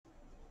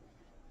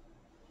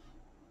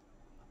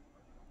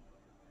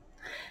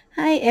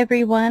Hi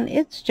everyone,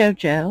 it's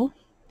JoJo.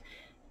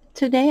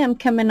 Today I'm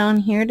coming on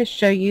here to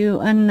show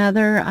you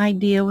another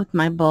idea with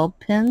my bulb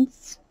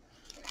pins.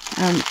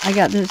 I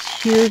got this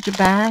huge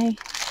bag.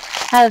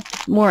 Has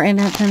more in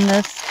it than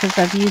this because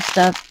I've used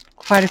up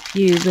quite a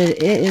few, but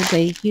it is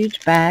a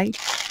huge bag.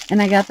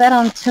 And I got that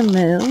on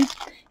TEMU.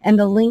 And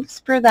the links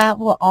for that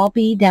will all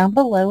be down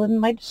below in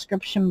my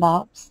description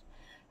box.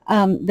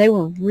 They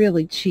were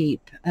really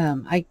cheap.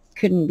 I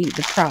couldn't beat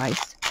the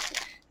price.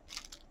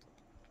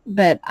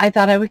 But I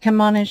thought I would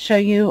come on and show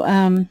you,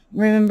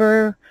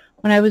 remember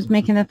when I was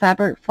making the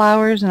fabric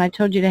flowers and I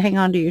told you to hang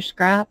on to your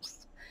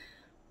scraps?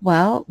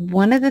 Well,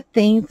 one of the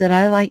things that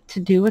I like to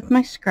do with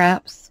my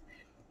scraps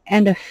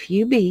and a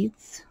few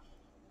beads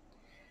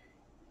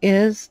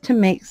is to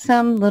make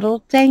some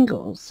little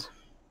dangles.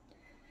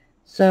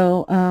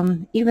 So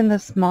even the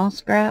small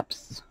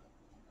scraps,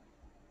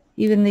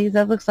 even these,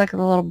 that looks like a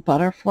little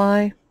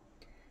butterfly.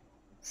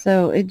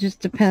 So it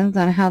just depends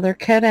on how they're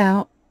cut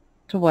out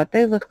to what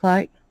they look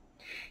like.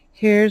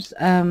 Here's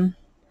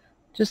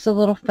just a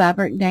little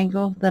fabric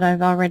dangle that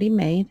I've already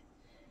made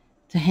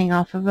to hang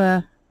off of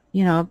a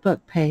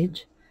book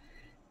page.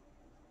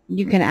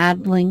 You can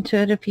add bling to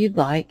it if you'd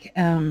like.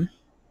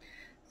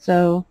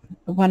 So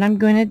what I'm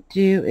going to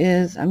do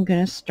is I'm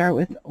going to start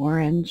with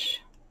orange.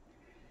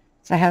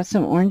 So I have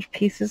some orange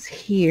pieces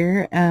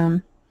here.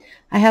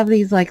 I have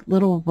these like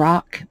little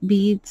rock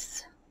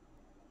beads.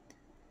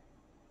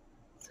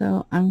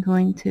 So I'm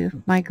going to, if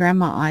my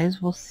grandma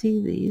eyes will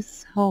see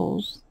these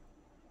holes,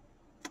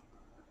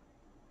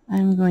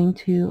 I'm going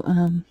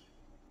to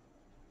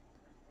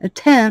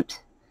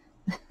attempt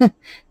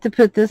to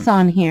put this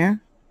on here.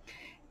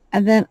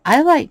 And then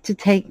I like to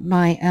take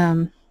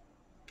my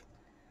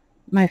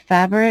my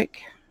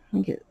fabric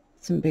and get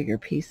some bigger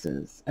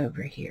pieces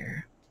over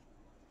here.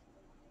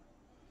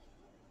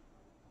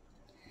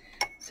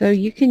 So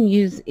you can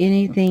use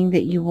anything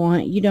that you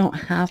want. You don't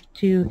have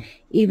to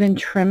even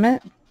trim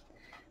it.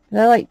 But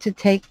I like to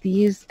take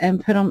these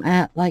and put them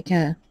at like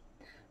a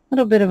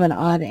little bit of an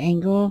odd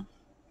angle.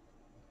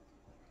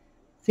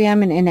 See,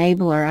 I'm an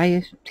enabler.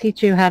 I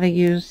teach you how to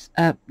use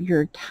up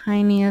your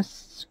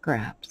tiniest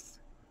scraps.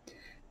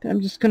 But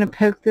I'm just going to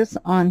poke this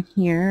on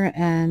here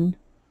and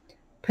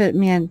put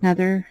me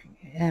another,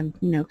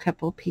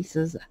 couple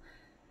pieces.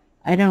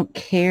 I don't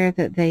care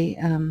that they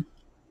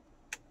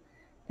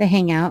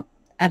hang out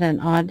at an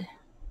odd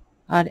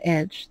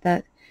edge.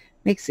 That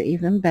makes it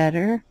even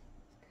better.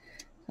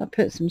 I'll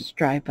put some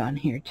stripe on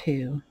here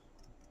too.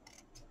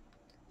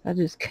 I'll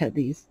just cut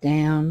these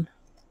down.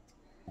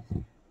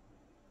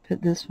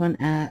 Put this one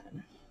at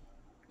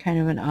kind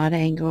of an odd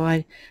angle.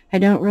 I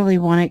don't really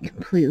want it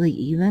completely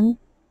even.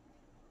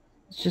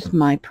 It's just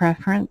my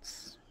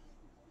preference.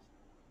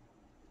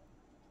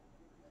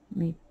 Let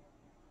me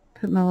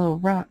put my little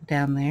rock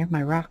down there,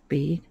 my rock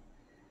bead.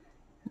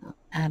 I'll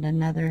add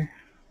another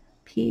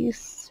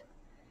piece.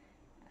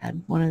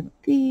 Add one of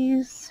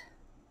these.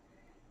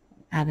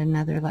 Add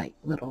another like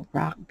little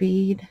rock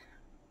bead.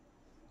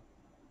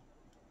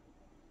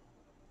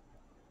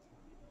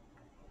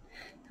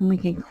 And we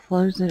can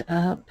close it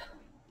up.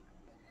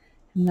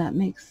 And that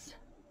makes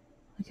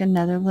like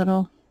another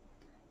little,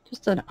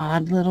 just an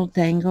odd little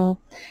dangle.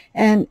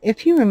 And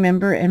if you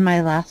remember in my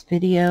last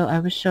video, I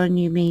was showing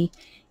you me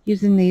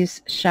using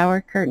these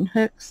shower curtain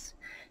hooks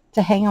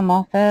to hang them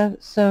off of.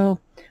 So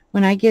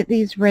when I get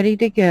these ready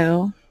to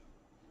go,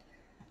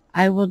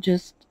 I will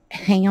just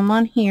hang them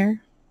on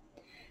here.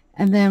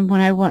 And then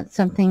when I want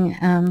something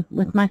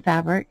with my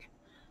fabric,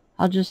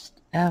 I'll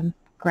just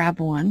grab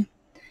one.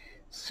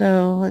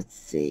 So let's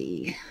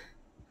see.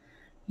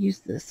 Use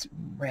this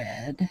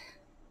red.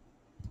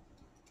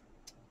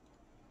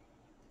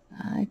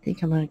 I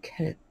think I'm going to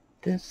cut it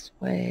this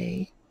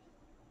way.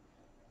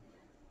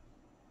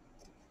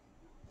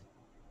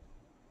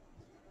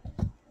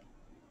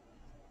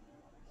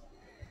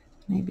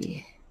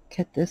 Maybe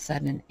cut this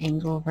at an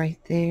angle right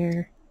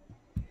there.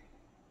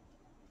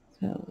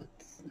 So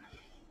let's,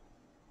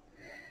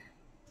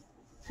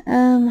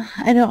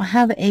 I don't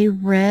have a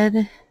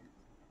red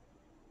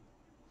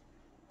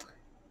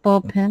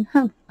bulb pin.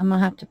 I'm going to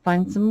have to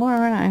find some more,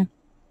 aren't I?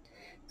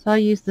 So I'll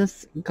use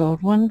this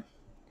gold one.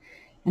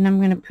 And I'm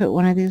going to put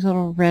one of these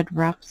little red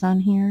rocks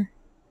on here.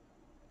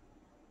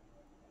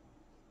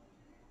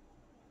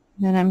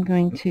 Then I'm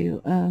going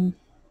to,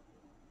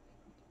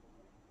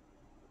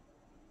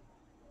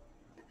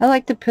 I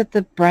like to put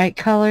the bright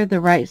color,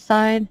 the right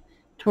side,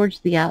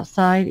 towards the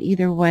outside,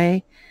 either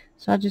way.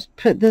 So I'll just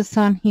put this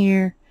on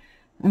here.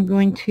 I'm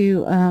going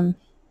to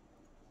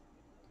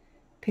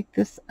pick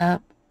this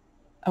up.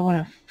 I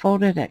want to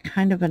fold it at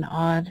kind of an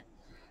odd,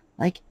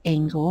 like,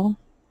 angle,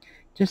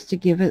 just to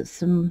give it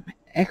some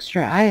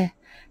extra, I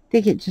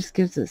think it just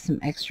gives it some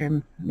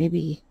extra,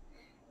 maybe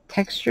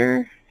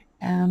texture.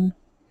 It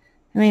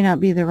may not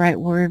be the right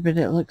word, but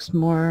it looks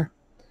more,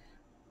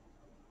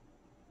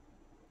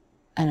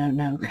 I don't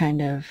know,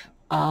 kind of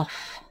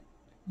off.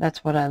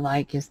 That's what I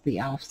like, is the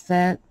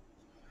offset.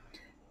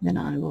 Then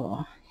I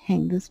will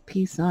hang this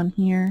piece on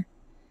here.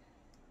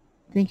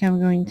 I think I'm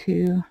going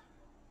to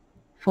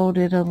fold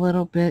it a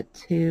little bit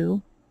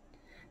too.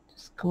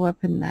 Just go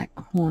up in that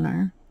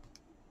corner.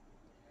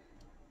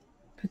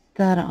 Put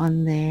that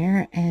on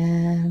there,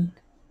 and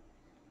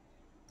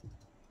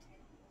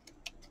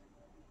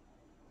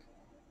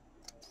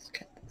let's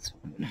cut this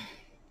one.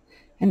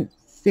 And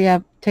see,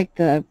 I take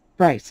the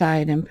bright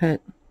side and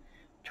put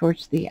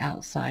towards the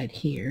outside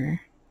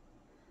here.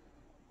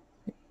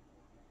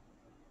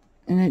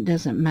 And it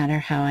doesn't matter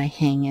how I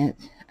hang it.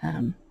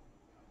 Then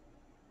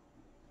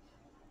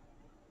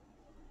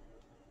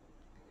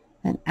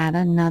add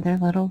another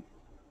little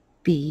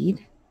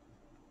bead.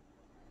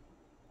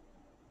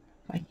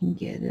 If I can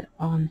get it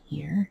on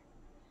here.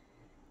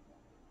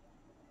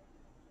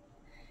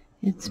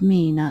 It's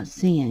me not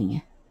seeing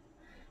it.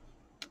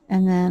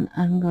 And then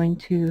I'm going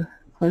to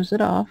close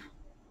it off.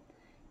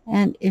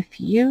 And if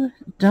you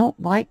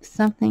don't like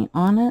something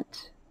on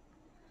it,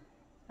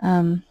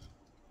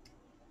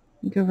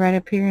 go right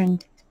up here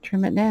and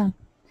trim it down.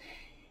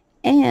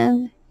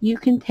 And you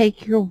can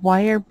take your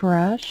wire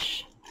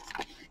brush,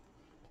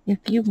 if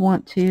you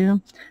want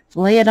to,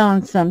 lay it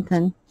on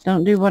something.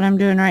 Don't do what I'm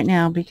doing right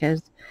now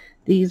because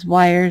these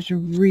wires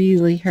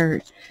really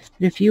hurt.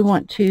 But if you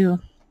want to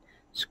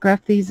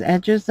scruff these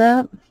edges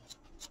up,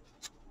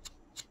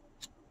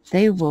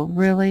 they will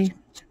really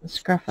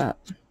scruff up.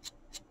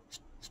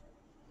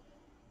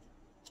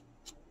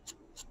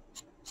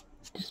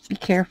 Just be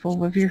careful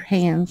with your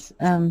hands.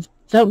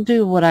 Don't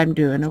do what I'm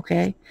doing,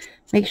 okay?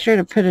 Make sure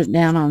to put it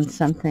down on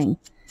something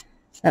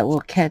that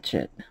will catch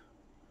it,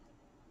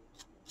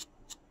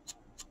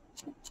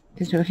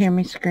 because you'll hear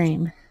me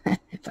scream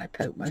if I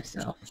poke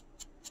myself.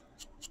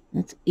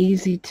 It's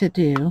easy to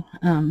do,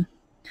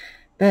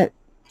 but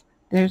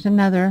there's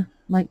another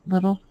like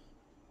little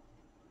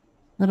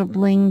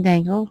bling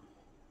dangle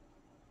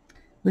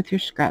with your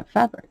scrap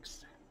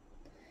fabrics.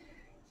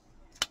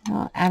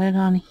 I'll add it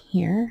on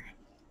here.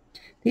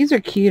 These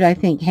are cute, I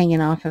think, hanging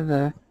off of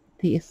the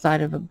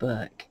side of a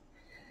book.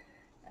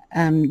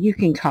 You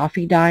can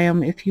coffee dye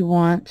them if you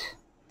want.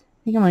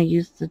 I think I'm going to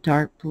use the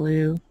dark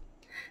blue.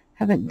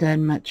 Haven't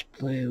done much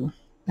blue.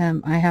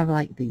 I have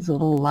like these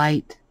little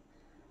light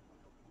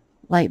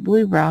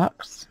blue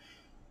rocks.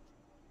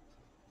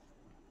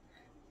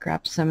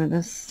 Grab some of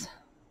this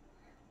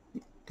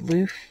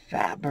blue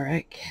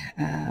fabric.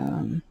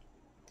 How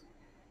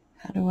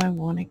do I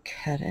want to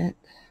cut it?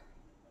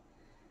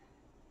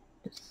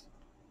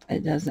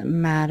 It doesn't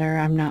matter.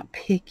 I'm not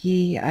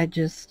picky. I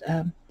just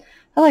I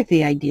like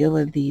the ideal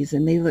of these,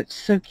 and they look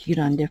so cute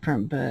on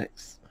different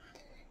books.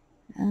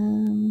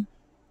 I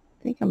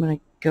think I'm going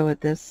to go with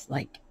this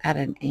like at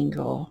an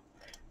angle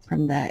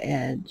from that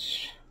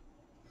edge,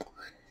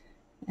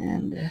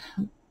 and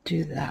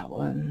do that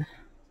one.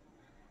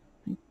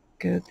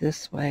 Go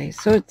this way.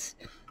 So it's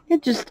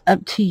just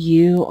up to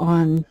you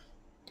on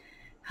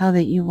how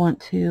that you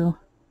want to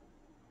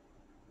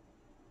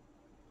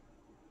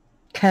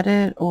cut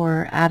it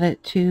or add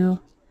it to,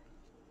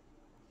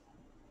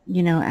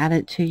 add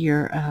it to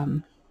your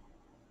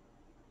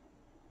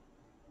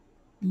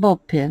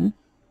bulb pin.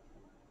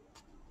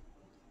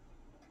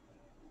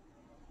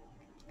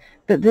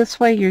 But this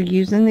way you're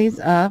using these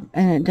up,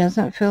 and it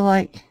doesn't feel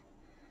like,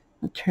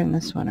 I'll turn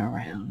this one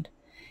around.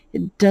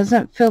 It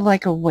doesn't feel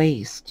like a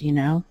waste,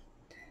 I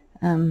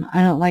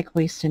don't like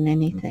wasting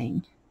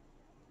anything.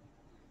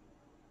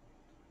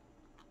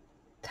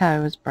 That's how I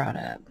was brought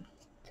up.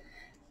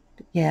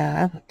 But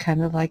yeah, I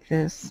kind of like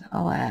this.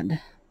 I'll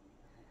add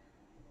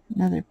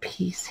another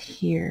piece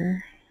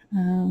here.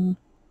 I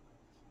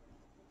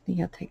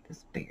think I'll take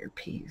this bigger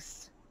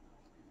piece.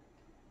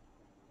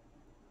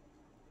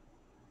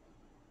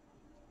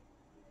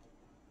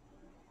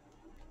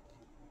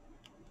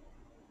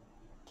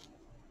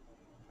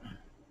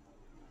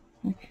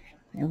 Okay,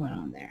 it went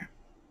on there.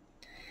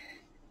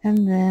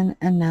 And then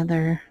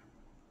another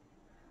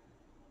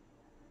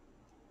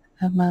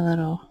of my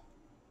little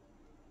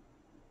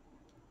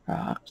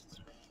rocks.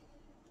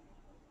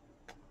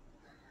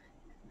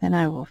 Then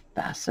I will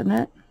fasten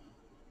it.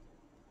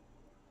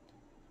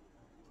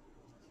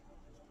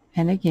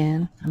 And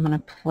again, I'm going to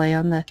play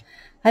on the,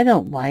 I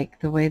don't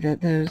like the way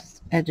that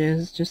those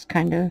edges just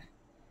kind of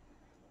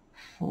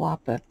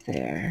flop up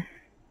there.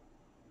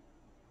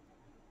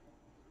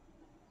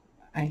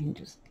 I can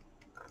just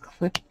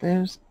clip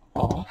those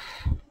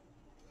off.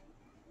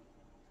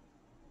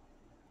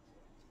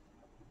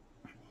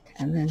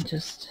 And then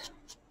just,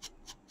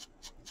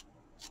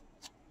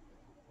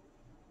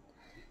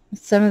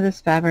 some of this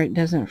fabric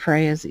doesn't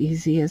fray as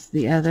easy as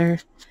the other.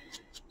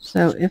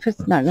 So if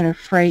it's not going to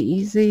fray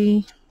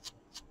easy,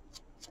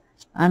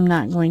 I'm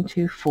not going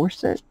to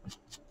force it.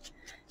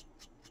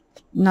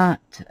 I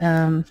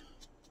don't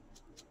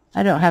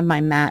have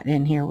my mat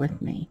in here with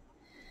me.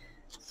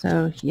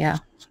 So yeah,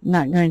 I'm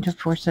not going to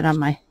force it on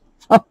my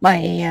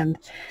hand.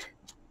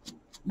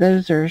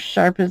 Those are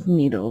sharp as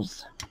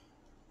needles.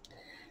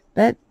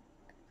 But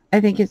I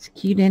think it's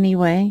cute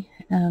anyway.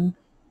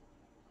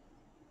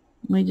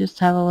 We just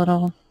have a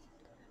little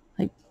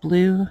like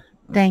blue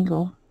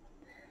dangle.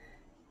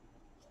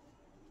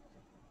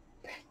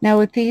 Now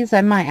with these,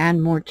 I might add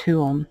more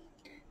to them.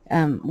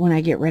 when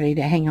I get ready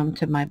to hang them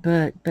to my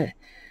book. But,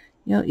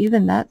 you know,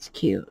 even that's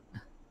cute.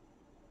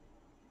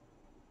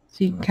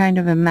 So you can kind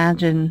of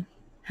imagine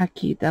how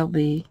cute they'll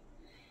be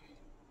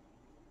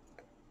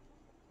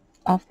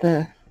off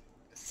the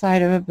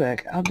side of a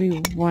book. I'll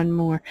do one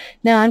more.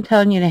 Now I'm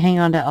telling you to hang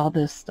on to all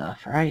this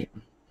stuff, right?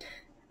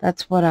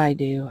 That's what I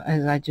do,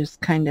 is I just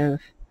kind of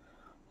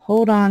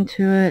hold on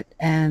to it,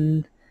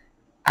 and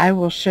I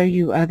will show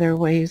you other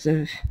ways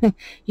of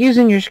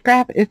using your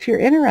scrap if you're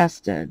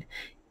interested.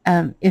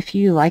 If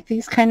you like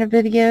these kind of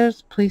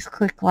videos, please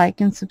click like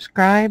and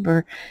subscribe,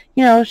 or,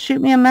 you know,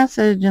 shoot me a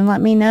message and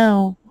let me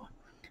know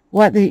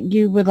what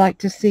you would like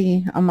to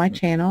see on my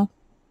channel.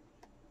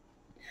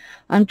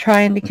 I'm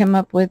trying to come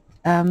up with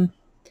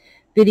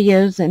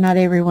videos that not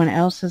everyone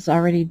else has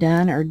already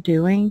done or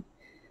doing.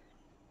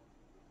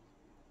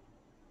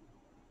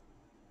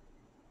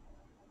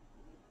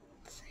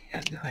 Let's see,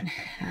 I'll go in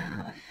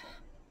half.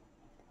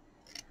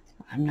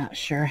 I'm not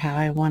sure how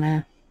I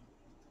want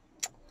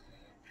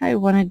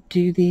to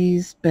do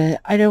these, but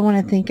I don't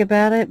want to think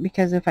about it,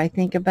 because if I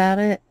think about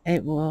it,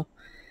 it will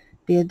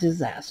be a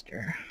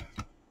disaster.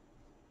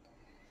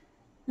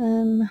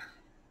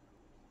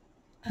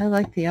 I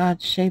like the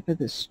odd shape of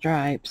the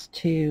stripes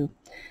too,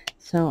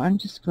 so I'm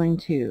just going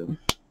to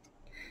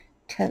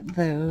cut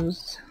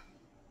those.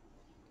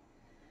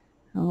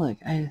 Oh, look,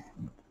 I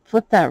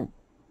flipped that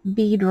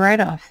bead right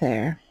off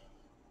there.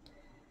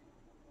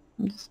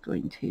 I'm just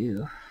going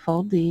to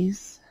fold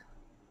these.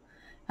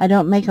 I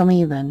don't make them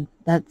even.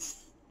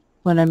 That's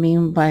what I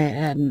mean by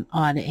an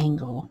odd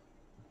angle.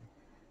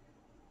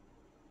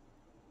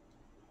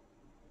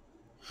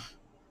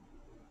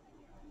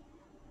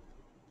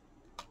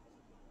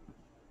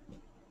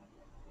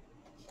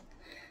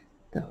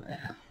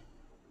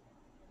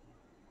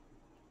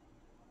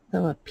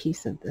 Throw a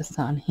piece of this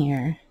on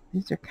here.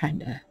 These are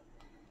kind of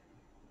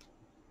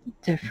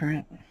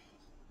different.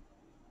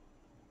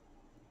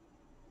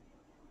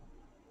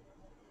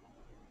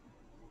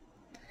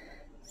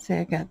 See,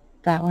 I got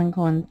that one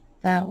going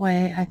that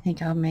way. I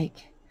think I'll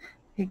make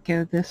it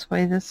go this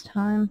way this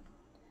time.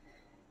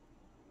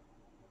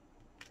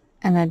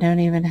 And I don't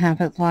even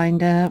have it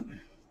lined up.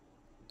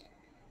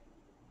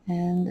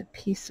 And a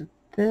piece of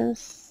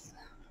this,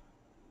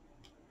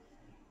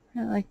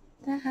 right like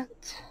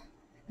that.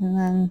 And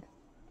then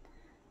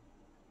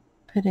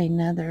put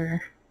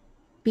another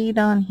bead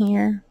on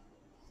here.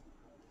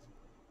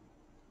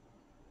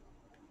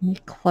 Let me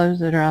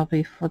close it, or I'll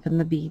be flipping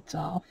the beads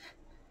off.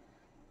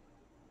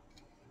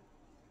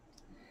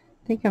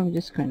 I think I'm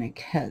just going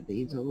to cut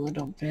these a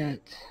little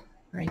bit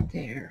right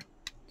there.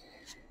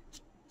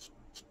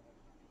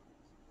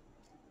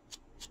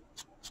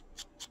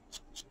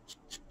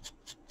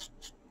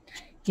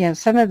 Yeah,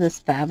 some of this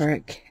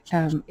fabric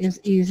is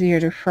easier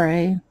to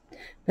fray,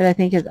 but I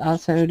think it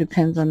also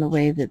depends on the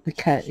way that the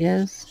cut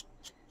is.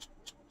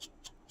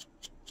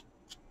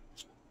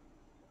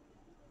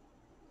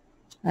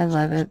 I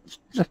love it.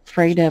 The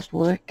frayed up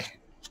look.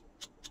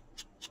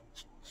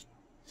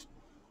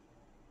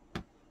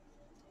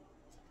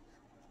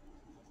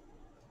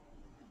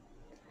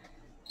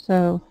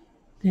 So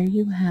there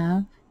you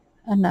have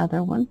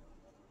another one.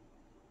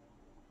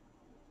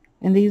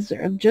 And these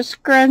are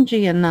just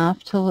grungy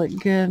enough to look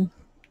good.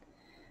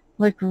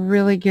 Look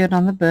really good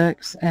on the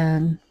books,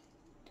 and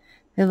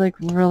they look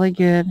really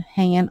good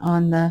hanging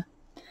on the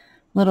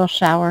little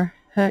shower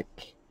hook.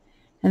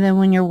 And then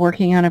when you're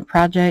working on a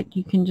project,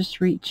 you can just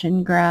reach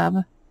and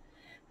grab.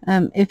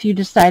 If you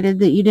decided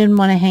that you didn't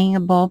want to hang a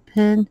bulb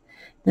pin,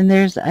 then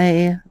there's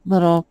a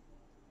little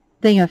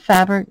thing of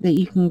fabric that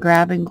you can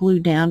grab and glue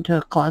down to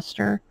a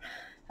cluster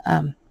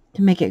to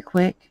make it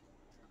quick.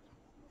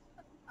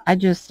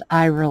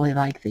 I really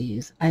like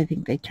these. I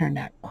think they turned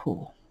out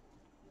cool.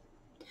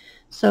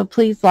 So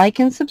please like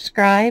and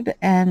subscribe,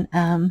 and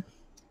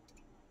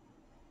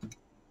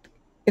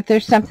if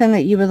there's something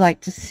that you would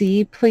like to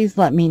see, please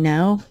let me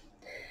know.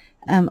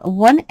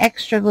 One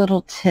extra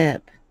little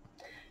tip.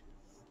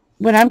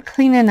 When I'm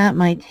cleaning up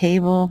my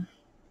table,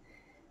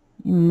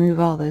 move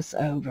all this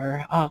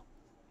over. I'll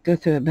go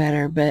through it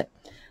better, but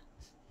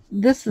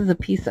this is a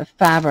piece of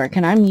fabric,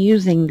 and I'm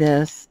using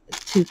this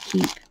to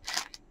keep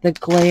the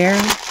glare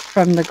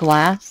from the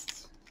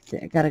glass. See,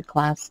 I got a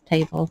glass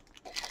table.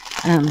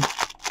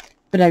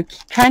 But I'm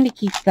trying to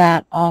keep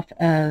that off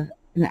of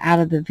and out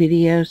of the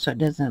video so it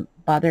doesn't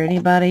bother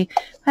anybody.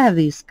 I have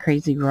these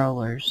crazy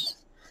rollers,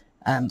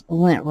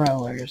 lint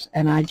rollers,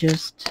 and I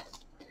just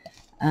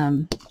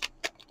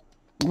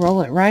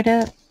roll it right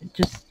up.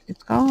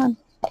 It's gone.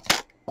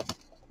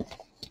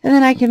 And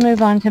then I can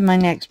move on to my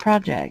next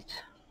project.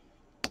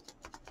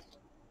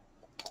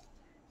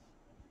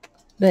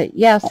 But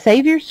yeah,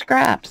 save your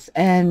scraps,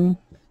 and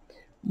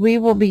we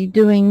will be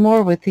doing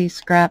more with these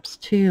scraps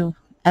too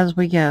as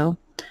we go.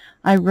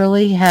 I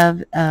really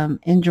have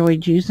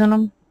enjoyed using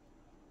them.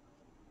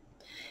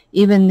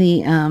 Even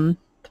the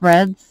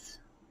threads,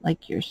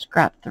 like your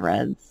scrap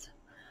threads.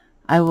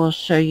 I will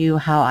show you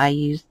how I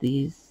use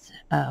these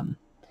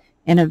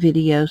in a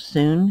video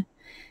soon.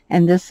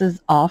 And this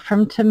is all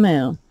from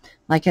TEMU.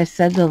 Like I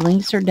said, the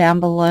links are down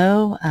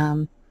below.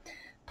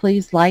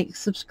 please like,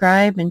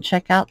 subscribe, and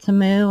check out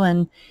TEMU.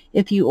 And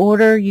if you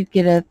order, you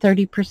get a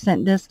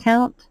 30%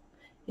 discount.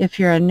 If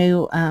you're a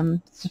new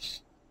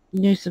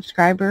new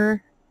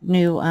subscriber,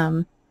 new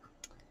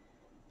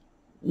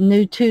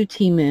to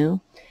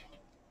TEMU,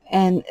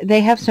 and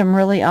they have some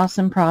really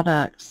awesome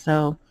products.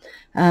 So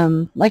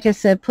like I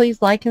said,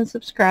 please like and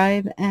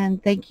subscribe,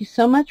 and thank you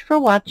so much for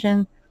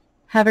watching.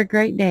 Have a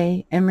great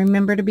day, and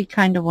remember to be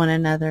kind to one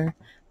another.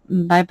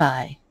 Bye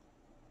bye.